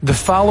The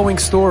following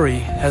story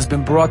has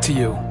been brought to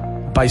you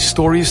by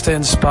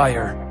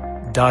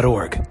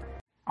StoriesToInspire.org.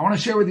 I want to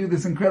share with you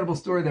this incredible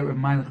story that Reb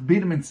Meilech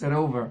Biderman said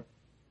over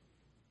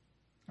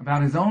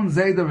about his own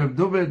Zayda Reb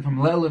David from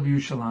Leil of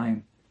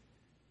Yerushalayim.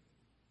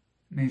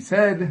 And he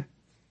said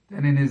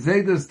that in his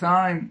Zayda's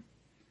time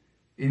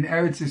in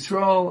Eretz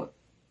Yisrael,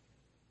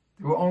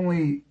 there were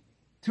only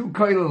two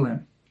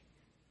koilelim,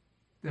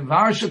 the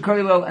Varsha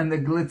koilel and the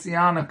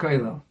Glitziana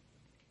koilel.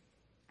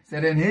 He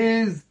said in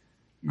his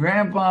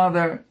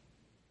grandfather,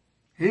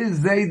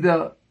 his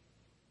Zayda,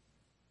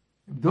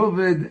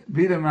 David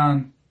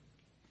Biderman,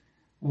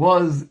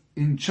 was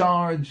in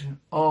charge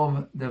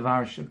of the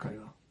Varsha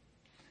koilel.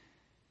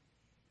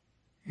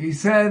 He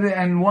said,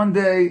 and one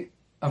day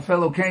a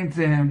fellow came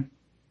to him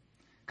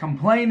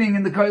complaining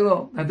in the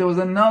koilel that there was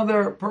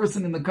another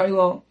person in the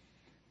koilel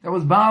that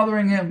was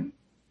bothering him,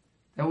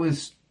 that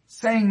was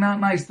saying not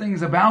nice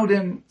things about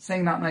him,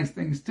 saying not nice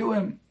things to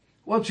him.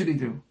 What should he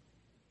do?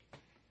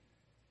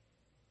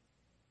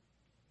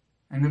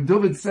 And Reb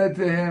David said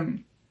to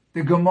him,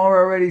 the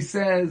Gemara already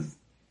says,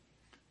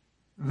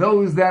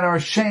 those that are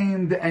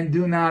shamed and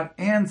do not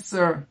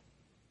answer,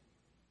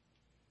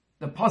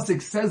 the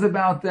Pasuk says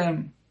about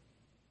them,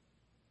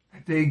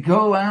 that they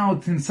go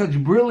out in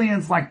such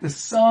brilliance like the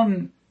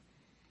sun.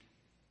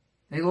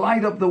 They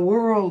light up the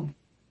world.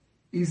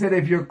 He said,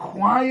 if you're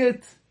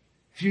quiet,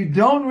 if you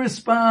don't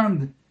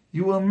respond,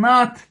 you will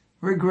not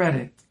regret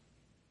it.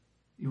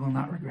 You will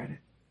not regret it.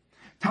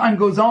 Time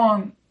goes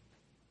on.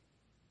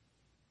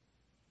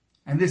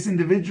 And this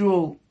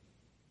individual,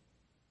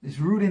 this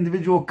rude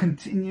individual,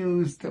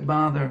 continues to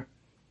bother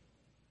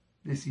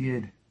this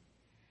Yid.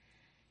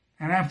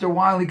 And after a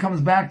while he comes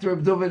back to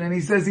Reb David and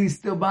he says, he's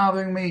still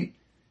bothering me.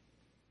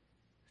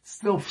 It's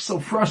still so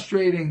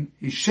frustrating.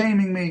 He's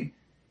shaming me.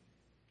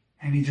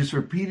 And he just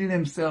repeated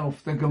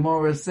himself. The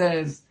Gemara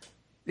says,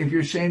 if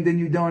you're shamed and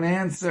you don't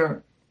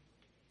answer,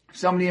 if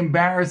somebody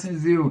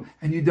embarrasses you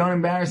and you don't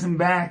embarrass him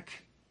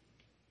back,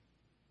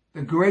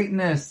 the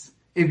greatness,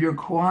 if you're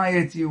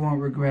quiet, you won't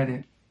regret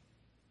it.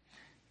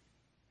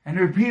 And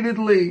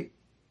repeatedly,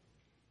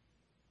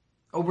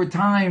 over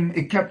time,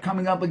 it kept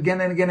coming up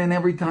again and again, and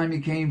every time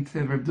he came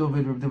to Reb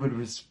David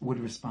would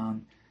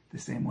respond the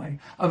same way.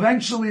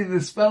 Eventually,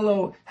 this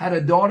fellow had a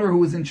daughter who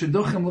was in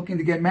Shidduchim looking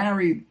to get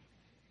married,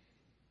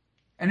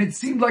 and it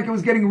seemed like it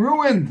was getting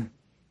ruined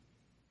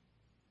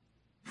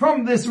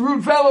from this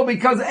rude fellow,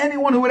 because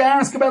anyone who would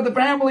ask about the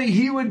family,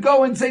 he would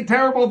go and say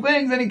terrible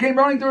things. And he came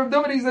running to Reb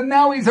David. He said,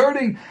 now he's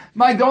hurting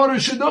my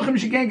daughter's shidduchim.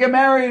 She can't get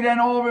married. And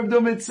all Reb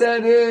David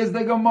said is,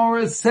 the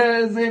Gemara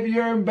says, if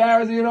you're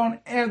embarrassed, you don't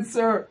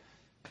answer.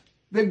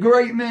 The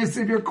greatness,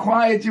 if you're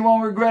quiet, you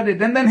won't regret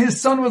it. And then his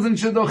son was in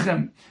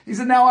shidduchim. He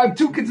said, now I have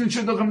two kids in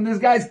shidduchim, and this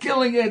guy's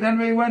killing it. And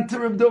we went to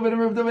Reb David,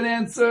 and Reb David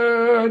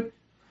answered,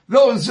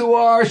 those who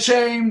are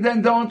ashamed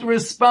and don't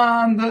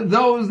respond,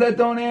 those that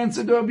don't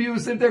answer to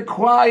abuse, if they're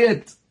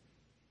quiet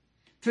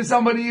to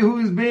somebody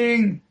who's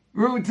being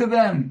rude to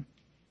them,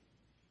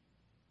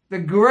 the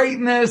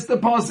greatness the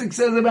Pasuk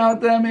says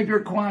about them, if you're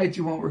quiet,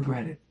 you won't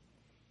regret it.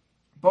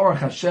 Baruch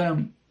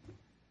Hashem.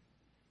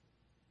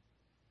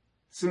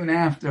 Soon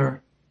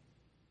after,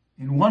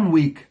 in 1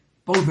 week,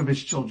 both of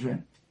his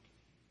children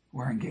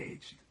were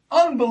engaged.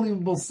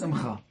 Unbelievable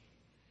simcha.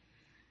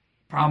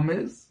 Problem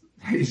is,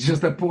 he's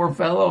just a poor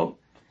fellow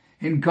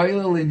in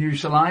Koilel in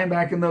Yerushalayim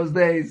back in those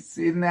days.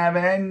 He didn't have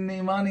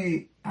any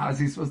money. How is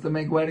he supposed to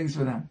make weddings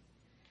for them?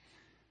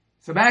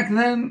 So back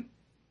then,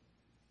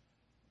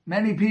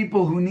 many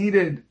people who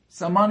needed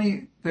some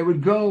money, they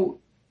would go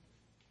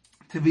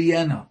to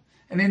Vienna.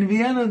 And in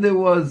Vienna there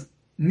was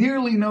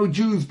nearly no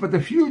Jews, but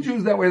the few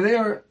Jews that were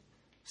there,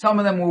 some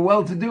of them were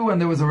well-to-do, and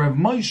there was a Rav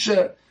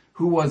Moshe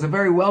who was a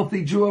very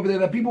wealthy Jew over there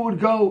that people would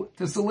go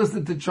to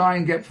solicit to try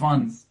and get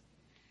funds.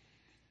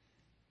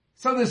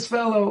 So this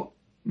fellow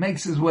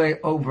makes his way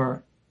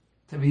over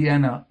to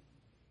Vienna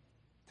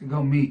to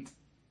go meet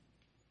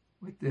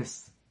with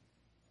this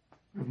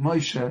Rav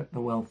Moshe, the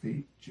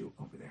wealthy Jew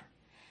over there.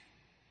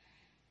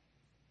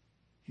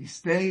 He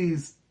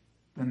stays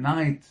the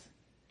night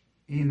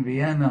in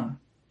Vienna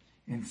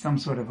in some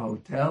sort of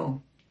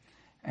hotel,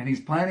 and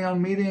he's planning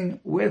on meeting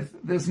with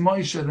this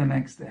Moshe the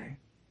next day.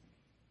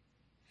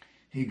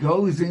 He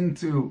goes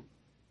into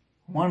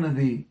one of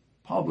the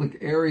public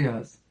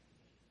areas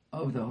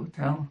of the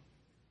hotel,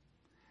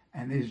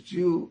 and this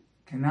Jew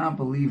cannot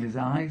believe his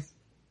eyes.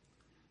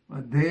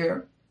 But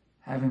there,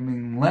 having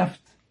been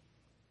left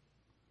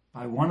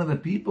by one of the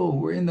people who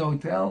were in the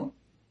hotel,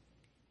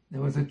 there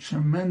was a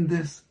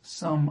tremendous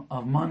sum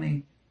of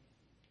money,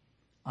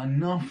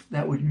 enough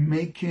that would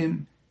make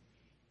him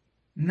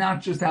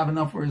not just have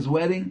enough for his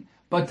wedding,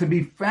 but to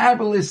be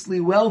fabulously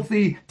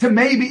wealthy, to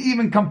maybe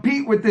even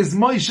compete with this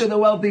Moshe, the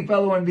wealthy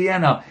fellow in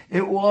Vienna.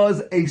 It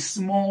was a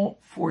small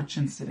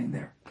fortune sitting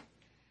there.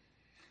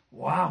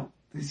 Wow.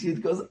 This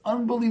Yid goes,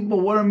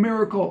 unbelievable, what a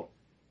miracle.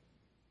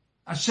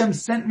 Hashem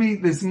sent me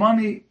this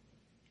money,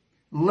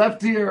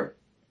 left here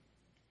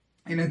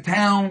in a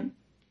town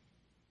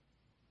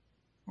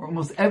where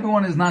almost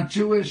everyone is not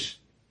Jewish.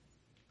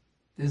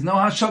 There's no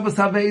Hashavas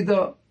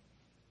Haveda.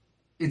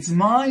 It's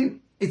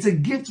mine. It's a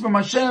gift from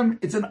Hashem.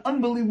 It's an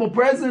unbelievable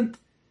present.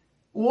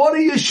 What a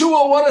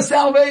Yeshua, what a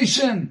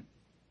salvation.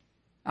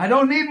 I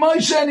don't need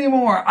Moshe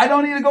anymore. I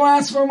don't need to go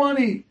ask for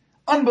money.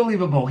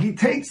 Unbelievable. He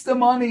takes the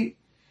money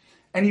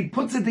and he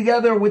puts it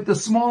together with the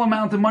small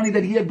amount of money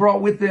that he had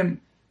brought with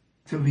him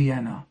to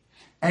Vienna.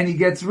 And he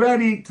gets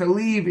ready to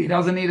leave. He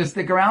doesn't need to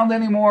stick around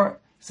anymore.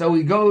 So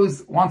he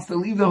wants to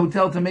leave the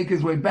hotel to make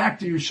his way back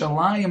to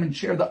Yerushalayim and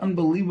share the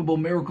unbelievable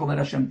miracle that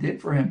Hashem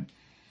did for him.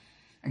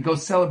 And go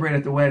celebrate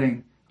at the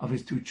wedding of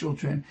his 2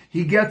 children.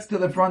 He gets to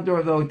the front door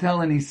of the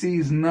hotel and he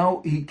sees,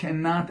 no, he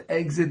cannot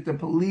exit. The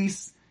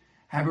police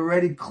have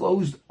already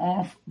closed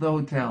off the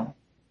hotel.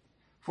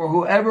 For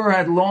whoever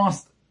had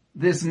lost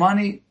this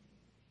money,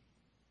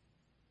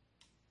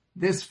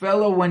 this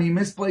fellow, when he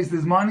misplaced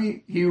his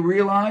money, he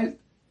realized,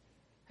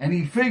 and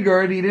he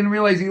didn't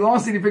realize he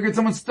lost it, he figured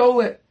someone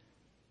stole it.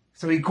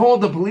 So he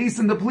called the police,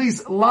 and the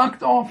police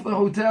locked off the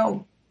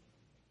hotel,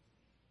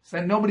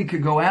 said nobody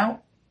could go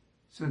out,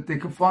 so that they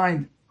could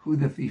find who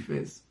the thief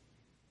is.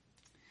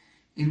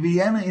 In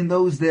Vienna in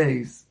those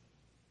days,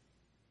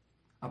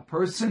 a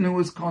person who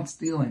was caught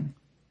stealing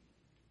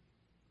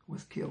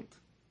was killed.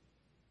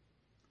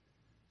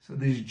 So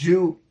this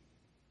Jew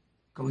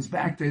goes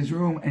back to his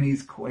room and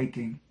he's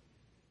quaking.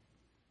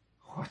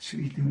 What should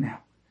he do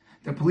now?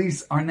 The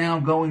police are now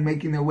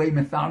making their way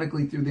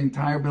methodically through the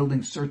entire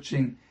building,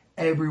 searching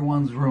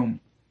everyone's room.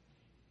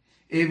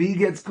 If he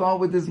gets caught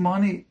with his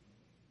money,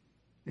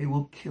 they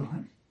will kill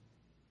him.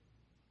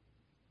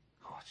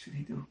 What should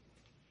he do?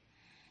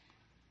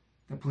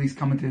 The police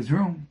come into his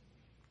room.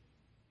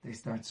 They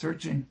start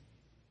searching.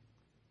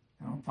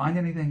 They don't find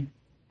anything.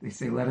 They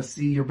say, let us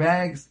see your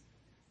bags.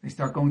 They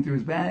start going through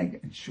his bag,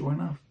 and sure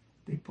enough,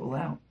 they pull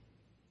out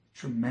a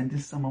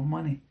tremendous sum of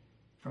money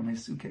from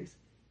his suitcase.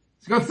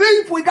 They go,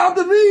 thief! We got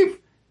the thief!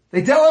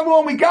 They tell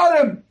everyone we got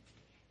him!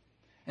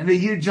 And the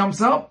Yid jumps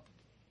up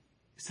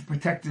to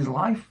protect his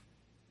life.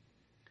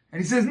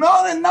 And he says,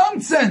 no, that's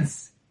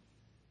nonsense!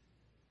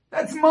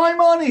 That's my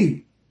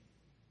money!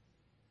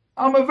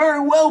 I'm a very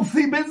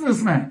wealthy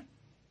businessman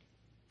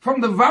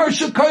from the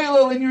Varsha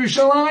Koilel in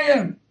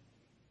Yerushalayim.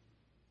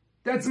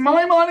 That's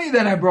my money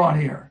that I brought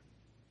here.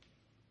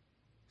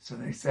 So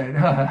they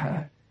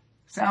said,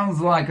 sounds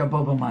like a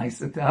Baba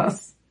Maisa to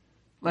us.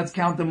 Let's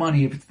count the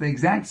money. If it's the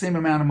exact same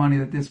amount of money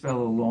that this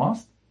fellow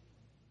lost,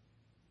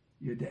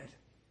 you're dead.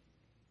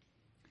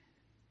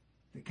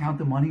 They count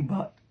the money,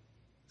 but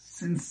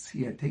since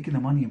he had taken the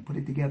money and put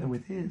it together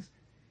with his,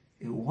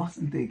 it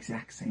wasn't the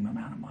exact same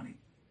amount of money.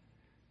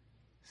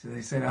 So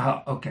they said,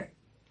 okay,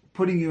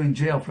 putting you in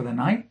jail for the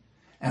night,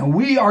 and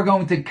we are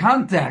going to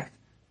contact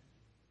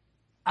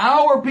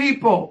our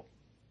people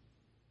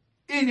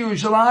in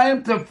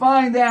Yerushalayim to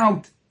find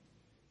out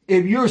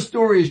if your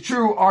story is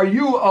true. Are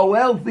you a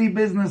wealthy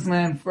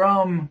businessman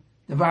from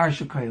the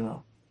Varsha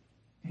Koilel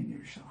in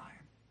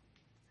Yerushalayim?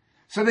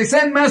 So they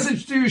send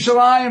message to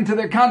Yerushalayim, to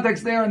their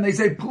contacts there, and they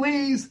say,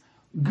 please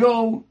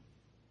go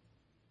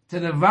to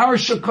the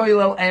Varsha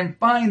Koilel and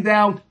find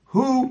out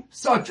who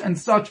such and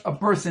such a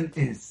person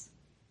is.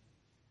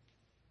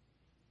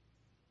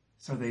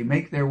 So they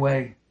make their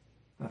way,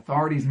 the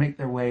authorities make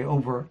their way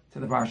over to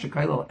the Varsha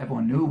Koilel.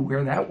 Everyone knew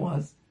where that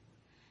was.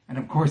 And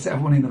of course,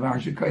 everyone in the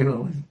Varsha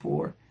Koilel is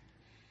poor.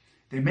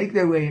 They make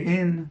their way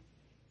in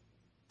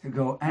to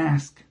go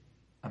ask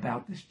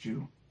about this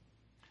Jew.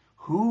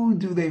 Who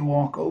do they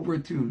walk over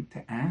to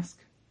ask?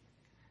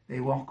 They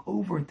walk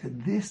over to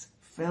this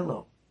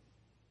fellow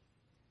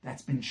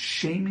that's been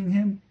shaming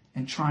him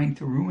and trying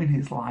to ruin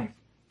his life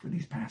for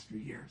these past few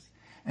years.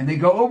 And they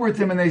go over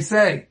to him and they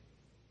say,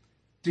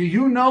 do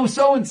you know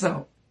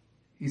so-and-so?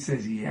 He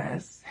says,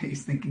 yes.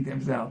 He's thinking to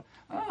himself,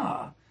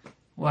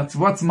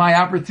 what's my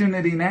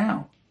opportunity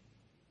now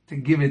to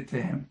give it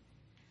to him?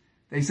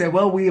 They say,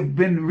 well, we have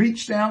been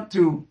reached out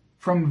to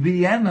from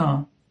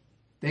Vienna.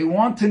 They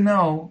want to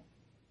know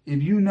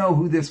if you know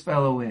who this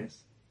fellow is.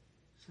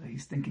 So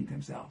he's thinking to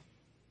himself,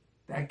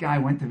 that guy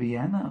went to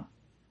Vienna?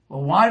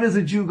 Well, why does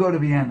a Jew go to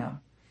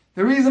Vienna?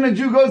 The reason a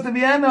Jew goes to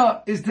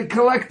Vienna is to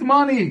collect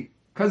money,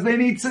 because they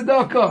need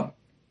tzedakah.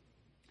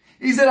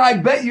 He said, I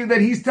bet you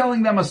that he's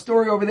telling them a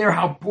story over there,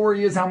 how poor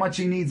he is, how much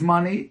he needs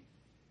money,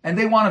 and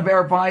they want to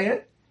verify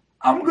it.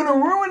 I'm going to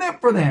ruin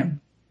it for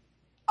them.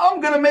 I'm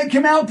going to make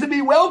him out to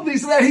be wealthy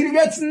so that he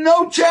gets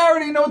no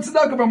charity, no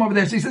tzedakah from over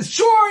there. So he says,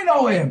 sure, I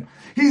know him.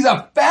 He's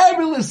a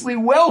fabulously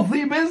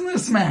wealthy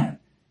businessman.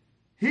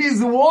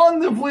 He's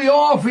wonderfully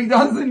off. He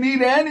doesn't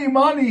need any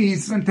money.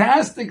 He's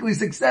fantastically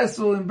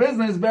successful in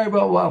business, very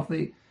well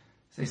wealthy.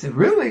 So he said,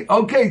 really?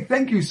 Okay,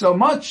 thank you so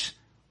much.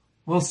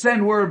 We'll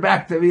send word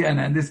back to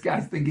Vienna. And this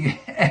guy's thinking,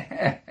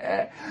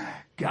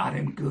 got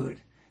him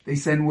good. They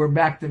send word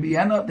back to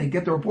Vienna. They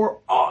get the report.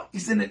 Oh,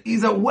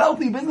 he's a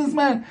wealthy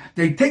businessman.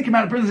 They take him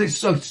out of prison. They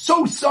say,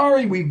 so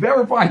sorry. We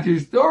verified your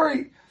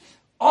story.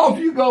 Off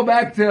you go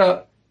back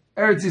to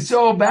Eretz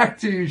Yisrael, back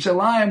to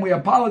Yerushalayim. We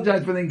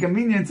apologize for the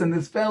inconvenience. And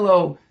this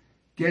fellow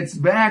gets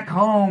back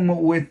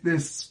home with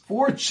this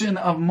fortune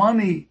of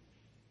money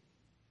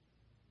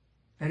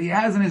that he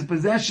has in his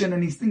possession.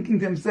 And he's thinking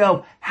to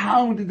himself,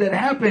 how did that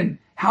happen?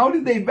 How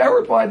did they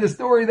verify the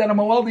story that I'm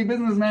a wealthy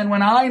businessman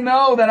when I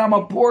know that I'm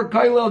a poor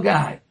kollel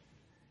guy?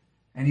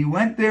 And he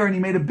went there and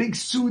he made a big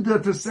suda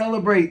to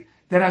celebrate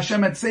that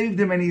Hashem had saved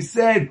him. And he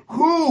said,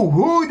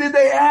 who did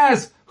they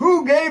ask?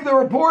 Who gave the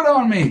report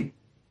on me?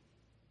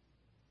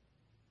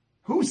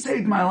 Who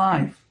saved my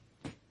life?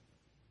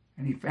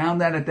 And he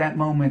found out at that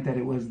moment that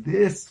it was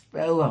this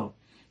fellow,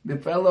 the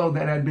fellow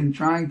that had been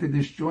trying to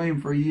destroy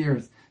him for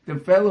years, the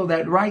fellow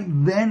that right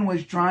then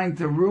was trying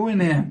to ruin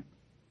him.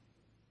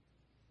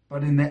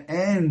 But in the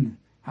end,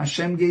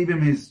 Hashem gave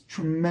him his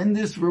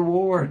tremendous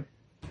reward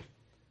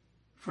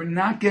for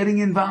not getting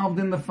involved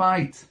in the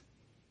fight,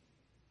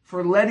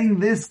 for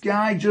letting this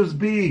guy just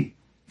be,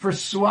 for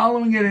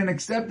swallowing it and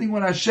accepting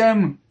what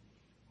Hashem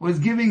was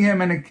giving him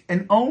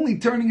and only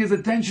turning his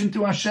attention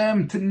to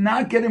Hashem, to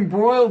not get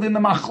embroiled in the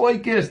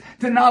machlokes,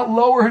 to not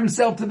lower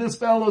himself to this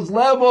fellow's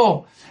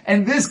level,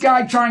 and this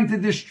guy trying to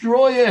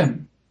destroy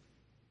him.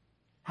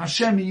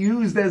 Hashem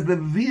used as the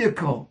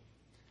vehicle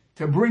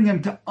to bring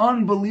him to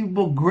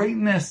unbelievable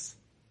greatness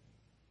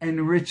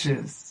and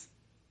riches.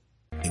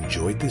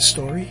 Enjoyed this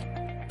story?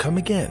 Come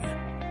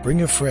again.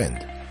 Bring a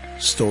friend.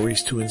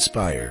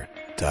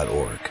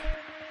 StoriesToInspire.org